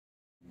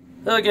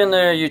Hello again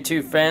there,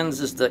 YouTube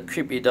fans. It's the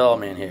Creepy Doll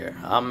Man here.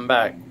 I'm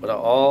back with an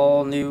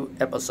all-new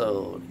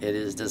episode. It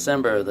is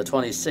December the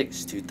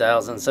 26th,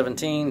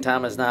 2017.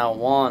 Time is now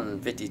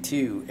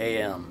 1:52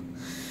 a.m.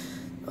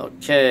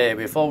 Okay,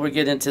 before we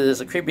get into this,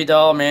 the Creepy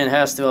Doll Man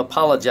has to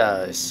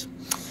apologize.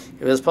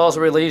 He was supposed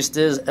to release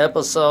this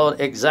episode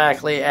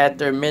exactly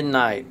after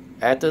midnight,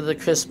 after the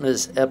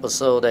Christmas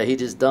episode that he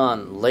just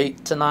done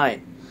late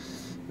tonight.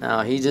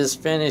 Now he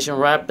just finished and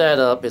wrapped that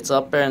up. It's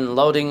up and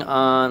loading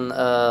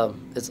on.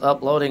 It's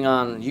uploading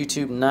on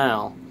YouTube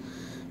now,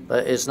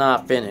 but it's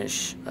not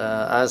finished.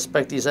 I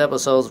expect these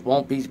episodes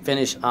won't be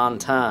finished on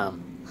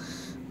time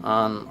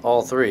on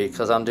all three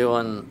because I'm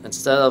doing,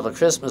 instead of a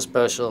Christmas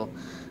special,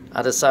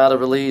 I decided to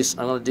release.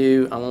 I'm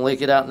gonna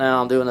link it out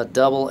now. I'm doing a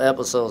double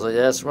episode. So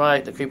that's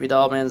right. The Creepy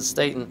Doll Man is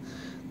stating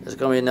there's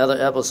gonna be another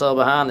episode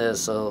behind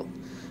this. So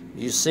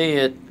you see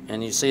it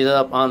and you see it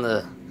up on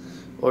the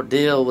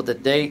ordeal with the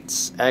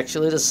dates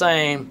actually the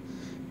same,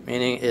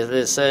 meaning if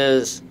it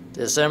says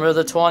December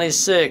the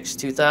 26th,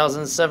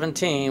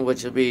 2017,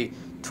 which will be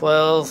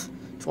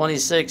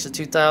 12/26 of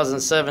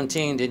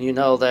 2017, then you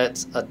know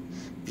that's a,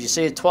 if you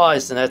see it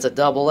twice, then that's a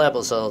double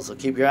episode, so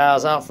keep your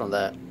eyes out from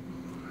that,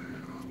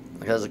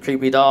 because the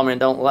Creepy Doll Man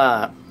don't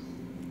lie.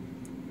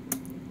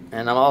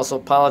 And I'm also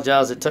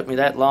apologize it took me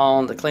that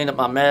long to clean up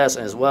my mess,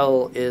 as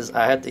well as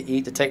I had to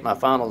eat to take my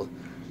final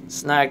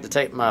snack, to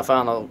take my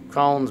final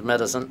Crohn's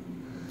medicine.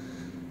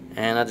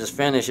 And I just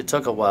finished. It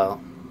took a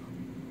while.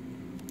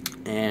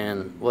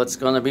 And what's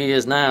going to be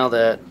is now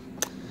that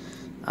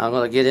I'm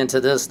going to get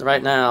into this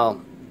right now.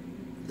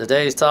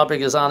 Today's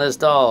topic is on this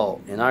doll.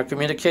 In our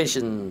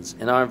communications,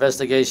 in our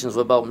investigations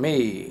with both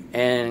me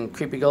and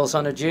Creepy Ghost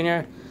Hunter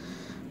Jr.,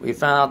 we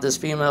found out this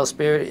female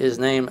spirit is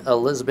named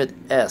Elizabeth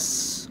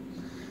S.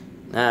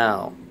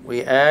 Now,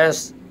 we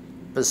asked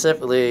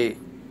specifically,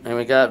 and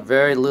we got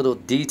very little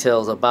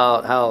details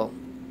about how,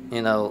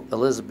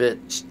 Elizabeth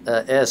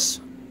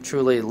S.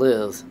 truly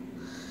lived.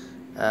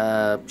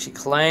 She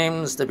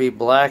claims to be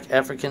black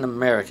African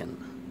American,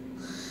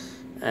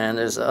 and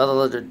there's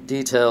other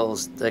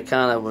details that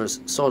kind of was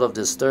sort of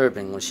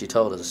disturbing when she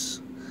told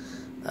us.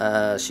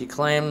 She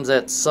claims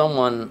that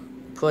someone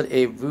put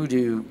a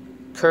voodoo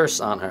curse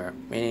on her,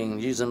 meaning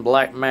using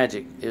black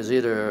magic. It was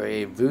either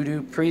a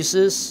voodoo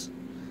priestess,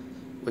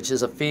 which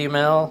is a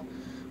female,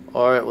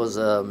 or it was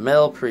a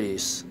male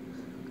priest,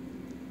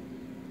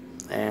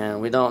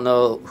 and we don't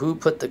know who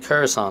put the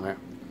curse on her.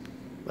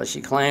 But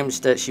she claims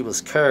that she was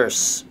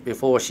cursed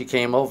before she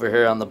came over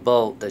here on the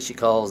boat that she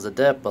calls the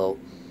Death Boat.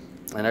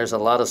 And there's a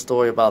lot of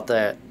story about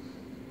that.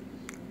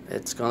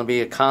 It's going to be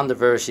a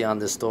controversy on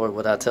this story,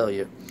 what I tell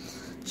you.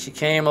 She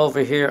came over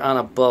here on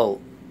a boat.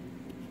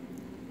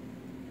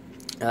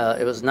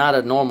 It was not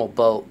a normal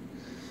boat.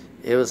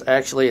 It was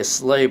actually a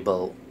slave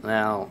boat.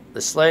 Now,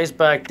 the slaves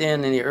back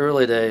then in the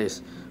early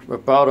days were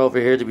brought over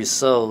here to be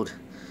sold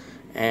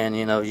and,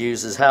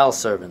 used as house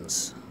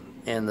servants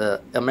in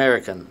the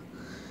American.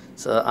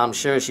 So I'm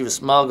sure she was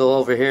smuggled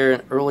over here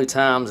in early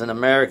times in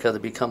America to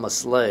become a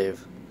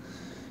slave.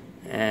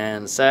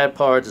 And sad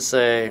part to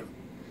say,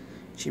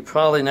 she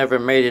probably never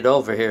made it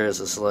over here as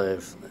a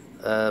slave,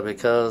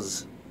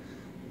 because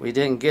we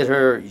didn't get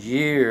her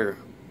year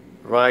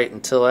right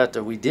until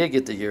after we did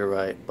get the year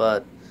right.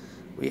 But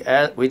we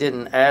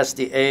didn't ask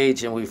the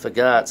age and we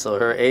forgot, so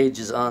her age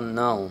is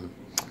unknown.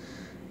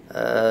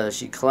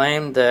 She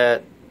claimed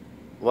that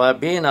while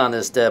being on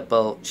this death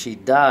boat, she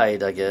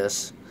died, I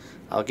guess.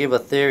 I'll give a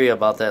theory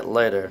about that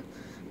later.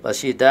 But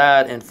she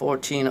died in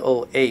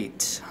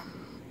 1408.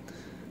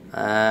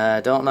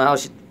 I don't know how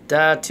she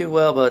died too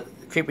well, but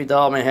Creepy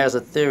Doll Man has a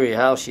theory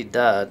how she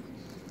died.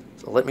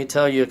 So let me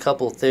tell you a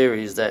couple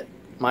theories that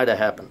might have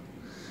happened.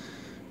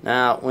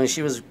 Now, when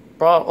she was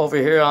brought over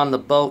here on the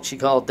boat she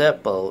called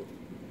Death Boat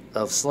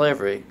of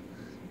slavery,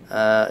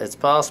 it's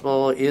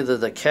possible either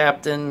the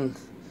captain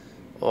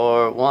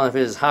or one of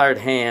his hired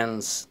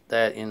hands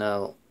that,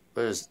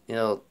 was,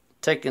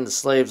 taking the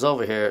slaves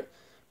over here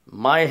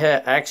might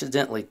have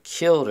accidentally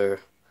killed her,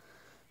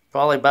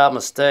 probably by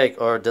mistake,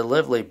 or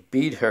deliberately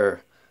beat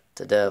her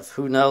to death.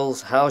 Who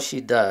knows how she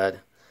died,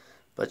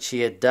 but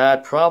she had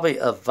died probably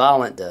a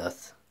violent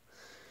death.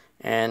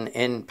 And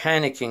in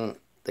panicking,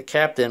 the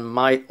captain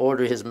might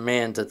order his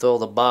men to throw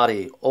the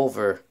body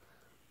over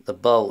the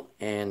boat,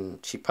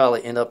 and she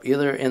probably ended up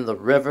either in the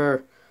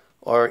river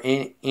or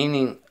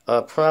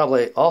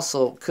probably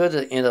also could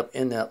have ended up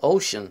in the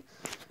ocean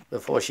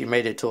before she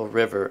made it to a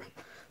river.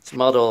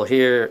 Smother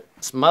here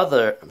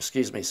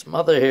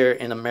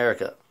in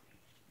America.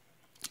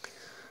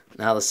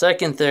 Now the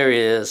second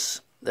theory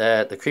is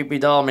that the Creepy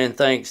Doll Man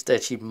thinks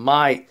that she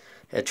might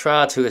have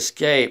tried to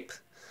escape,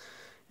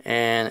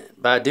 and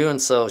by doing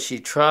so she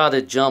tried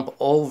to jump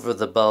over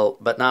the boat,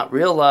 but not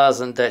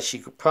realizing that she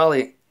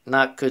probably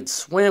could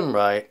swim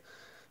right,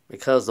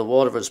 because the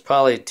water was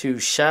probably too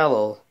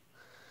shallow,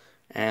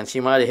 and she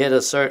might have hit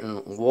a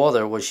certain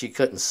water where she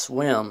couldn't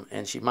swim,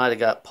 and she might have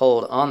got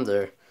pulled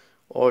under,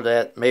 or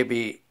that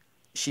maybe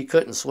she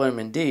couldn't swim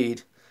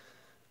indeed,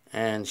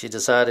 and she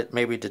decided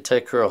maybe to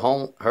take her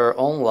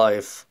own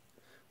life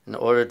in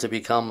order to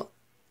become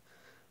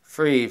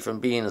free from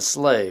being a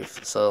slave.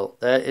 So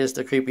that is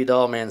the Creepy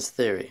Doll Man's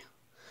theory.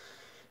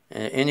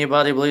 And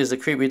anybody believes the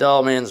Creepy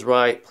Doll Man's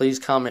right, please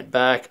comment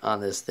back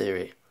on this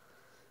theory.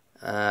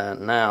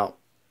 Now,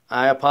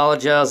 I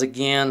apologize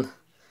again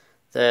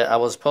that I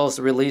was supposed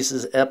to release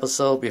this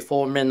episode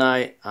before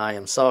midnight. I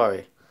am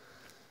sorry.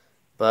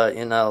 But,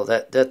 you know,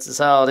 that's just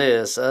how it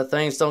is.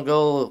 Things don't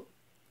go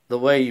the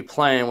way you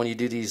plan when you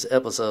do these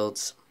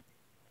episodes.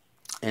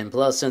 And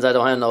plus, since I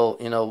don't have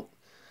no,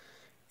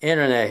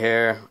 internet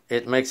here,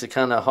 it makes it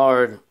kind of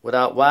hard.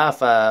 Without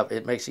Wi-Fi,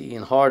 it makes it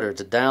even harder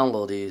to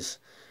download these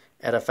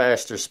at a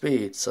faster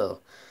speed. So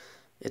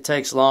it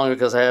takes longer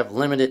because I have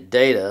limited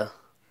data.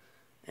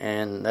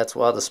 And that's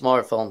why the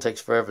smartphone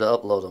takes forever to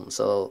upload them.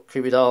 So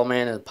Creepy Doll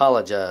Man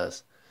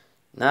apologized.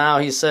 Now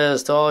he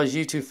says to all his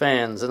YouTube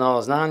fans and all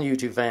his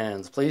non-YouTube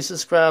fans, please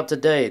subscribe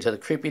today to the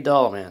Creepy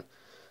Doll Man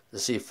to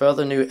see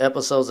further new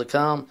episodes to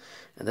come.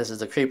 And this is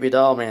the Creepy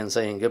Doll Man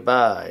saying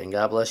goodbye and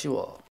God bless you all.